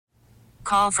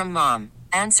Call from mom.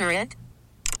 Answer it.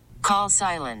 Call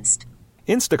silenced.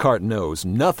 Instacart knows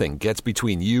nothing gets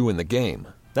between you and the game.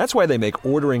 That's why they make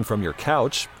ordering from your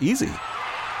couch easy.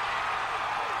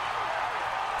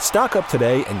 Stock up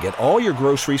today and get all your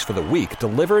groceries for the week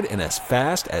delivered in as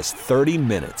fast as 30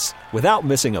 minutes without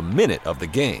missing a minute of the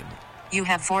game. You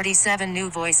have 47 new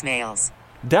voicemails.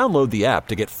 Download the app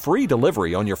to get free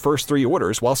delivery on your first 3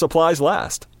 orders while supplies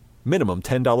last. Minimum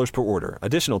 $10 per order.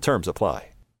 Additional terms apply.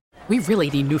 We really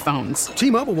need new phones.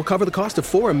 T-Mobile will cover the cost of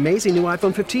 4 amazing new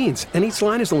iPhone 15s, and each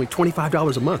line is only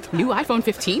 $25 a month. New iPhone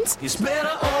 15s? It's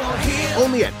better over here.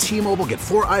 Only at T-Mobile, get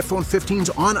 4 iPhone 15s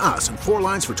on us and 4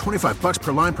 lines for $25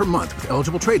 per line per month with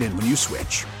eligible trade-in when you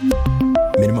switch.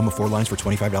 Minimum of 4 lines for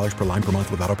 $25 per line per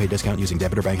month with autopay discount using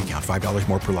debit or bank account. $5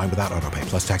 more per line without autopay,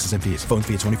 plus taxes and fees. Phone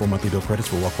fee at 24 monthly bill credits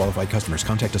for well-qualified customers.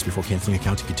 Contact us before canceling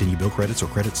account to continue bill credits or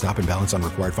credit stop and balance on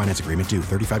required finance agreement due.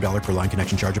 $35 per line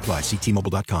connection charge applies. See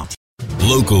T-Mobile.com.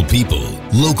 Local people,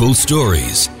 local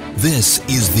stories. This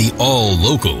is the All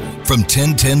Local from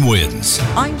 1010 Wins.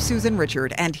 I'm Susan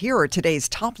Richard, and here are today's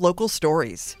top local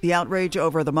stories. The outrage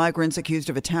over the migrants accused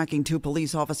of attacking 2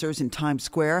 police officers in Times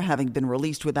Square having been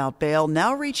released without bail,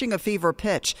 now reaching a fever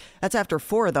pitch. That's after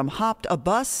 4 of them hopped a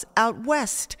bus out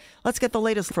west. Let's get the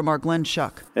latest from our Glenn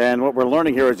Schuck. And what we're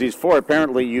learning here is these 4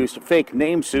 apparently used fake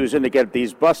names, Susan, to get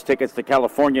these bus tickets to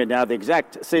California. Now, the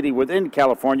exact city within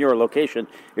California or location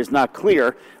is not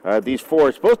clear. These 4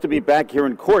 are supposed to be back here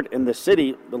in court in the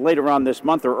city later on this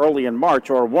month or early in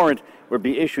March, or a warrant would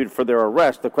be issued for their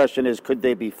arrest. The question is, could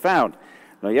they be found?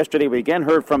 Now, yesterday we again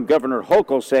heard from Governor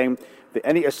Hochul saying that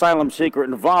any asylum seeker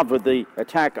involved with the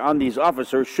attack on these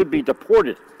officers should be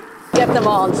deported. Get them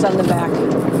all and send them back.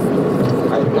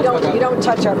 You don't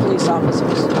touch our police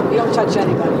officers. You don't touch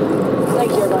anybody.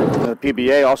 Thank you, everyone. The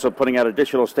PBA also putting out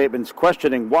additional statements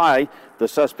questioning why the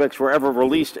suspects were ever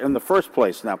released in the first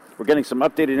place. Now, we're getting some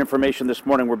updated information this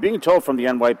morning. We're being told from the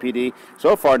NYPD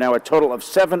so far now a total of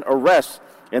 7 arrests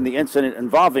in the incident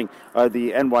involving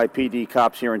the NYPD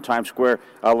cops here in Times Square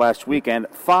last weekend.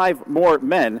 5 more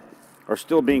men are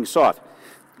still being sought.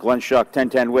 Glenn Schuck,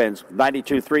 1010 Wins,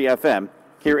 92.3 FM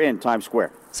here in Times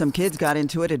Square. Some kids got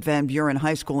into it at Van Buren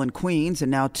High School in Queens,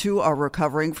 and now 2 are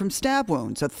recovering from stab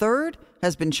wounds. A third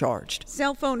has been charged.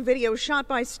 Cell phone video shot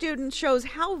by students shows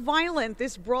how violent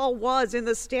this brawl was. In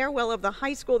the stairwell of the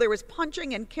high school, there was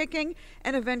punching and kicking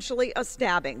and eventually a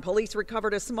stabbing. Police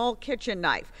recovered a small kitchen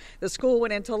knife. The school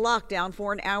went into lockdown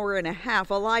for an hour and a half.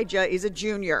 Elijah is a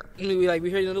junior. We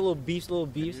heard little beefs.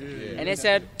 And it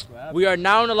said, we are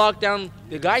now in a lockdown.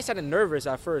 The guy sounded nervous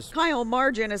at first. Kyle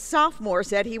Margin, a sophomore,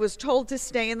 said he was told to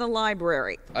stay in the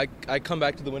library. I come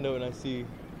back to the window and I see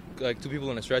 2 people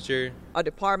in a stretcher. A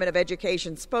Department of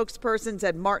Education spokesperson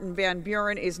said Martin Van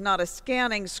Buren is not a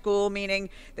scanning school, meaning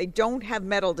they don't have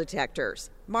metal detectors.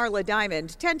 Marla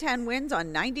Diamond, 1010 Wins on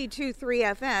 92.3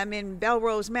 FM in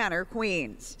Belrose Manor,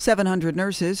 Queens. 700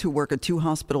 nurses who work at 2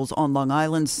 hospitals on Long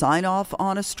Island sign off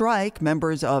on a strike.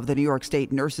 Members of the New York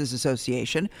State Nurses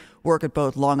Association work at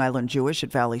both Long Island Jewish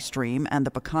at Valley Stream and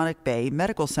the Peconic Bay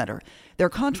Medical Center. Their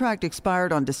contract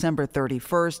expired on December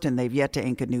 31st, and they've yet to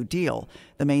ink a new deal.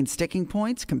 The main sticking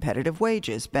points: competitive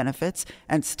wages, benefits,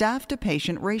 and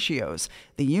staff-to-patient ratios.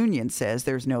 The union says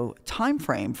there's no time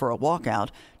frame for a walkout.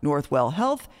 Northwell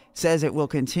Health says it will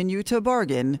continue to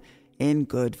bargain in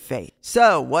good faith.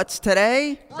 So, what's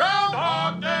today?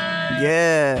 Groundhog Day!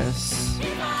 Yes.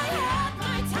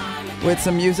 With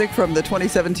some music from the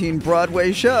 2017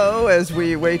 Broadway show as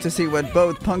we wait to see what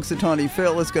both Punxsutawney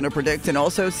Phil is going to predict, and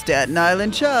also Staten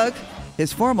Island Chuck,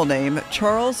 his formal name,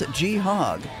 Charles G.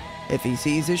 Hogg. If he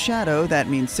sees his shadow, that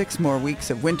means 6 more weeks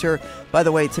of winter. By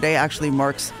the way, today actually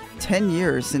marks 10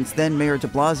 years since then Mayor de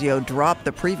Blasio dropped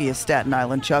the previous Staten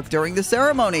Island Chuck during the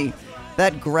ceremony.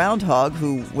 That groundhog,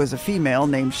 who was a female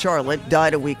named Charlotte,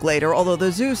 died a week later, although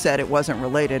the zoo said it wasn't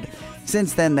related.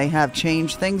 Since then, they have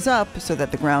changed things up so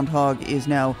that the groundhog is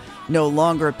now no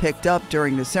longer picked up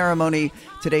during the ceremony.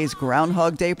 Today's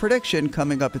Groundhog Day prediction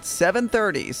coming up at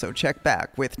 7:30, so check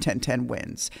back with 1010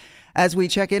 Wins. As we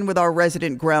check in with our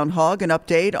resident groundhog, an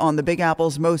update on the Big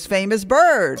Apple's most famous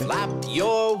bird. Flap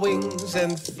your wings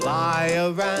and fly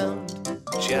around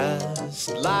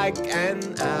just like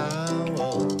an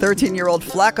owl. 13-year-old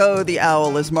Flaco the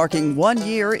owl is marking 1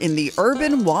 year in the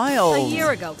urban wild. A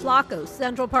year ago, Flaco's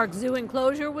Central Park Zoo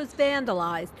enclosure was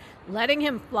vandalized, letting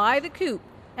him fly the coop.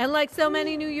 And like so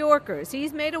many New Yorkers,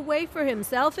 he's made a way for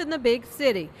himself in the big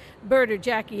city. Birder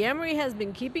Jackie Emery has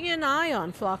been keeping an eye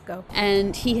on Flaco.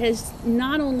 And he has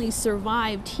not only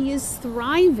survived, he is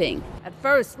thriving. At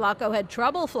first, Flaco had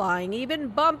trouble flying, even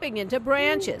bumping into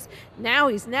branches. Now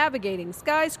he's navigating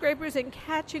skyscrapers and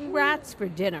catching rats for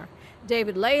dinner.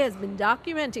 David Lay has been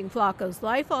documenting Flaco's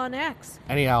life on X.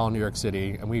 Any owl in New York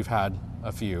City, and we've had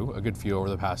a good few over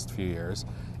the past few years,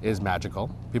 is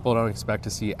magical. People don't expect to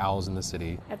see owls in the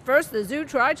city. At first, the zoo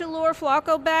tried to lure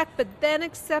Flaco back, but then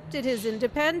accepted his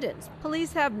independence.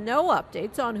 Police have no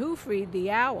updates on who freed the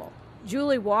owl.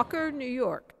 Julie Walker, New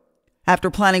York.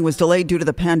 After planning was delayed due to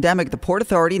the pandemic, the Port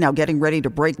Authority now getting ready to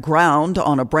break ground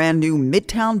on a brand new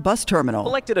Midtown bus terminal.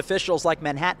 Elected officials like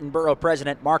Manhattan Borough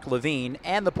President Mark Levine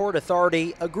and the Port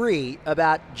Authority agree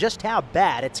about just how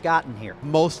bad it's gotten here.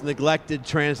 Most neglected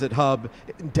transit hub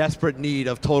in desperate need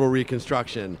of total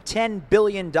reconstruction. $10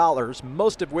 billion,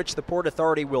 most of which the Port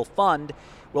Authority will fund,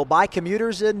 will buy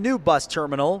commuters a new bus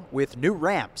terminal with new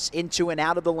ramps into and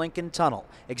out of the Lincoln Tunnel.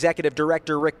 Executive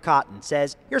Director Rick Cotton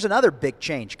says here's another big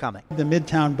change coming. The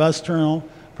Midtown Bus Terminal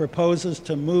proposes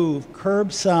to move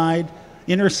curbside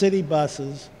intercity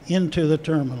buses into the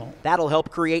terminal. That'll help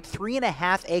create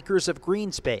 3.5 acres of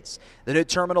green space. The new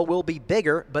terminal will be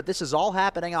bigger, but this is all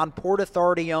happening on Port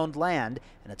Authority-owned land,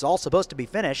 and it's all supposed to be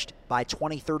finished by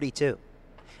 2032.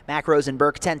 Mac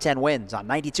Rosenberg, 1010 wins on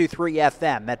 92.3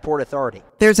 FM at Port Authority.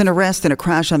 There's an arrest in a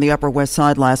crash on the Upper West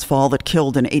Side last fall that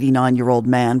killed an 89-year-old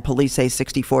man. Police say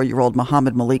 64-year-old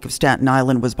Muhammad Malik of Staten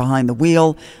Island was behind the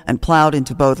wheel and plowed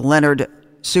into both Leonard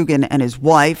Sugan and his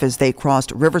wife as they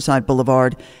crossed Riverside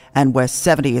Boulevard and West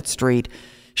 70th Street.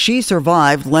 She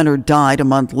survived. Leonard died a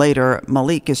month later.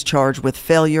 Malik is charged with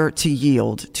failure to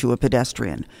yield to a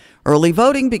pedestrian. Early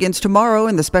voting begins tomorrow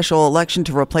in the special election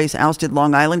to replace ousted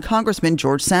Long Island Congressman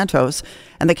George Santos,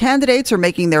 and the candidates are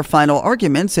making their final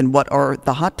arguments in what are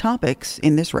the hot topics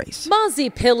in this race. Mazi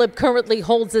Phillip currently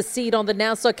holds a seat on the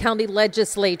Nassau County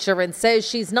Legislature and says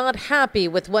she's not happy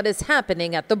with what is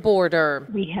happening at the border.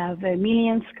 We have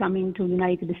millions coming to the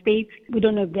United States. We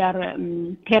don't know if they are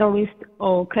terrorists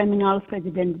or criminals.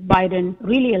 President Biden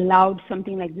really allowed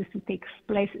something like this to take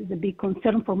place. Is a big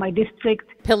concern for my district.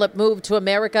 Phillip moved to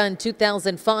America in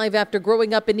 2005 after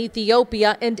growing up in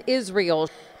Ethiopia and Israel.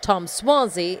 Tom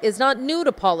Swazi is not new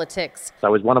to politics. I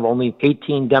was one of only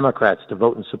 18 Democrats to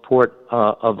vote in support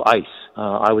of ICE.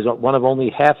 I was one of only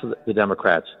half of the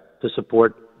Democrats to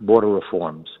support border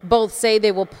reforms. Both say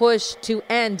they will push to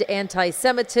end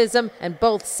anti-Semitism, and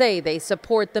both say they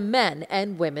support the men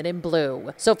and women in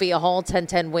blue. Sophia Hall,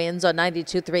 1010 wins on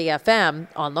 92.3 FM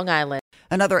on Long Island.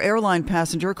 Another airline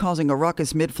passenger causing a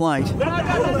ruckus mid-flight.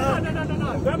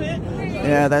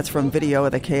 Yeah, that's from video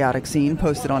of the chaotic scene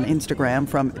posted on Instagram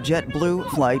from JetBlue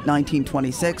Flight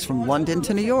 1926 from London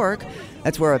to New York.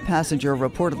 That's where a passenger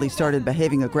reportedly started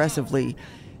behaving aggressively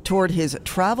toward his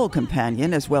travel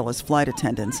companion as well as flight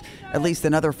attendants. At least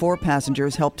another 4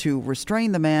 passengers helped to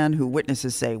restrain the man who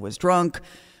witnesses say was drunk.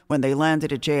 When they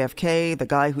landed at JFK, the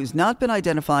guy who's not been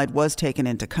identified was taken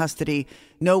into custody.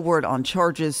 No word on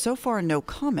charges. So far, no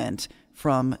comment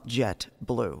from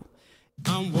JetBlue.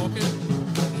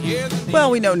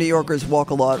 Well, we know New Yorkers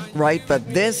walk a lot, right?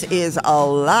 But this is a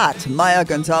lot. Maya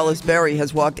Gonzalez-Berry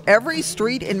has walked every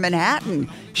street in Manhattan.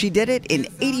 She did it in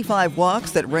 85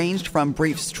 walks that ranged from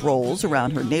brief strolls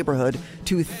around her neighborhood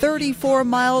to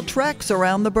 34-mile treks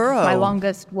around the borough. My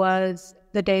longest was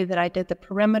the day that I did the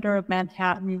perimeter of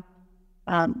Manhattan,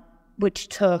 which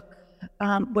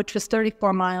was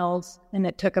 34 miles, and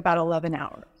it took about 11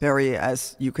 hours. Berry,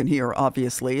 as you can hear,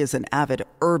 obviously, is an avid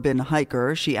urban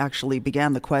hiker. She actually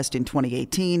began the quest in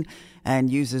 2018 and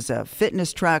uses a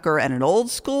fitness tracker and an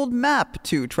old-school map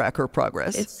to track her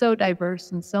progress. It's so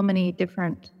diverse and so many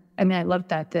different. I mean, I love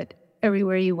that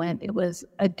everywhere you went, it was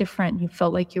you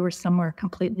felt like you were somewhere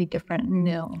completely different and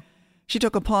new. She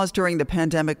took a pause during the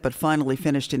pandemic, but finally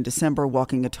finished in December,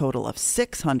 walking a total of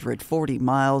 640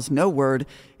 miles. No word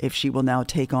if she will now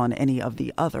take on any of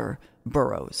the other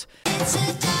boroughs.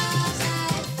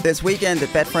 This weekend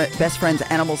at Best Friends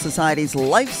Animal Society's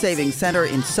Life-Saving Center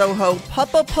in Soho,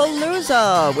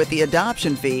 Pup-Palooza, with the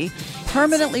adoption fee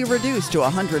permanently reduced to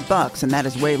 $100, and that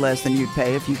is way less than you'd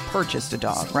pay if you purchased a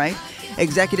dog, right?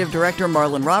 Executive Director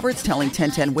Marlon Roberts telling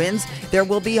 1010 Wins there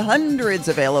will be hundreds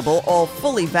available, all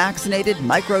fully vaccinated,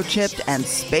 microchipped, and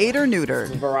spayed or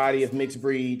neutered. A variety of mixed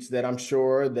breeds that I'm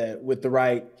sure that with the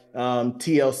right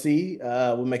TLC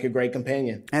will make a great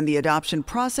companion. And the adoption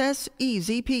process,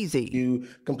 easy peasy. You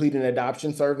complete an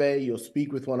adoption survey, you'll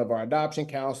speak with one of our adoption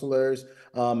counselors,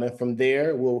 and from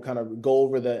there we'll kind of go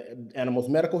over the animal's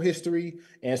medical history,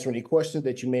 answer any questions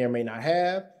that you may or may not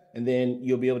have, and then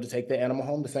you'll be able to take the animal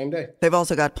home the same day. They've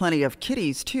also got plenty of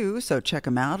kitties, too, so check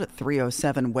them out at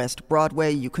 307 West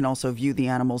Broadway. You can also view the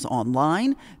animals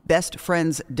online,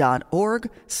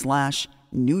 bestfriends.org/animals.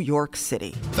 New York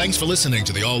City. Thanks for listening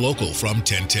to the All Local from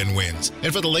 1010 Wins.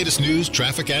 And for the latest news,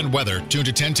 traffic, and weather, tune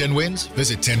to 1010 Wins,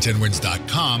 visit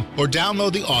 1010wins.com, or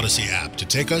download the Odyssey app to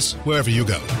take us wherever you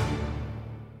go.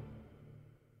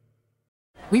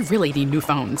 We really need new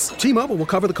phones. T-Mobile will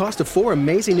cover the cost of 4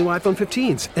 amazing new iPhone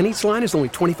 15s, and each line is only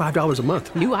 $25 a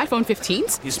month. New iPhone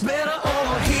 15s? It's better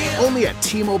over here. Only at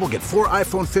T-Mobile, get 4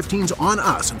 iPhone 15s on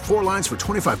us and 4 lines for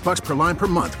 $25 per line per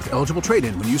month with eligible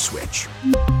trade-in when you switch.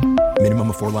 Minimum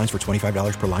of 4 lines for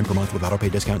 $25 per line per month with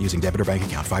autopay discount using debit or bank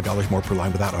account. $5 more per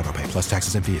line without autopay, plus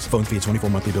taxes and fees. Phone fee at 24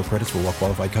 monthly bill credits for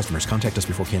well-qualified customers. Contact us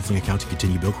before canceling account to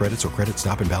continue bill credits or credit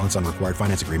stop and balance on required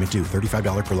finance agreement due.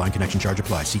 $35 per line connection charge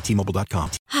applies. See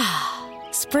T-Mobile.com.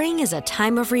 Spring is a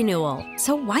time of renewal,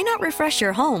 so why not refresh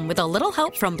your home with a little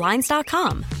help from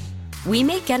Blinds.com? We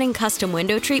make getting custom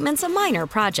window treatments a minor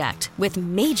project with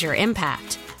major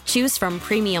impact. Choose from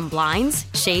premium blinds,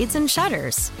 shades, and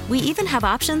shutters. We even have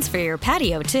options for your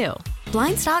patio, too.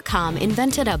 Blinds.com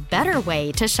invented a better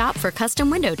way to shop for custom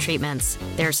window treatments.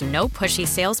 There's no pushy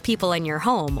salespeople in your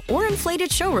home or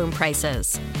inflated showroom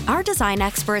prices. Our design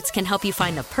experts can help you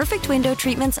find the perfect window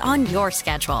treatments on your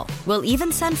schedule. We'll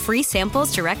even send free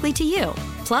samples directly to you.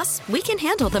 Plus, we can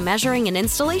handle the measuring and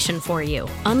installation for you.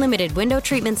 Unlimited window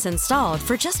treatments installed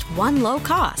for just one low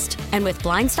cost. And with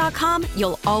Blinds.com,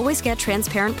 you'll always get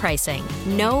transparent pricing.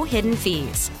 No hidden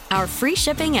fees. Our free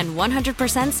shipping and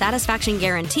 100% satisfaction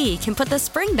guarantee can put the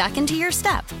spring back into your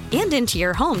step and into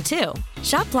your home, too.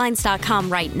 Shop Blinds.com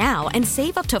right now and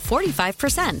save up to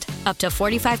 45%. Up to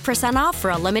 45% off for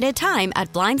a limited time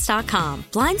at Blinds.com.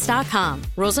 Blinds.com.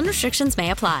 Rules and restrictions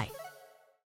may apply.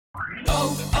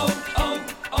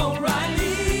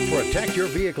 O'Reilly. Protect your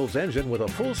vehicle's engine with a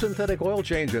full synthetic oil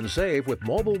change and save with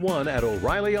Mobil 1 at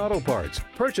O'Reilly Auto Parts.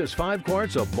 Purchase 5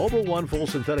 quarts of Mobil 1 full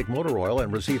synthetic motor oil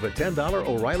and receive a $10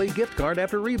 O'Reilly gift card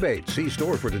after rebate. See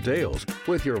store for details.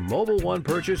 With your Mobil 1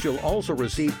 purchase, you'll also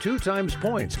receive 2 times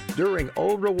points during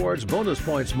O Rewards Bonus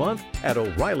Points Month at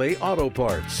O'Reilly Auto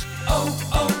Parts.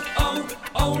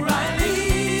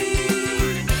 O'Reilly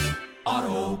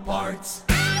Auto Parts.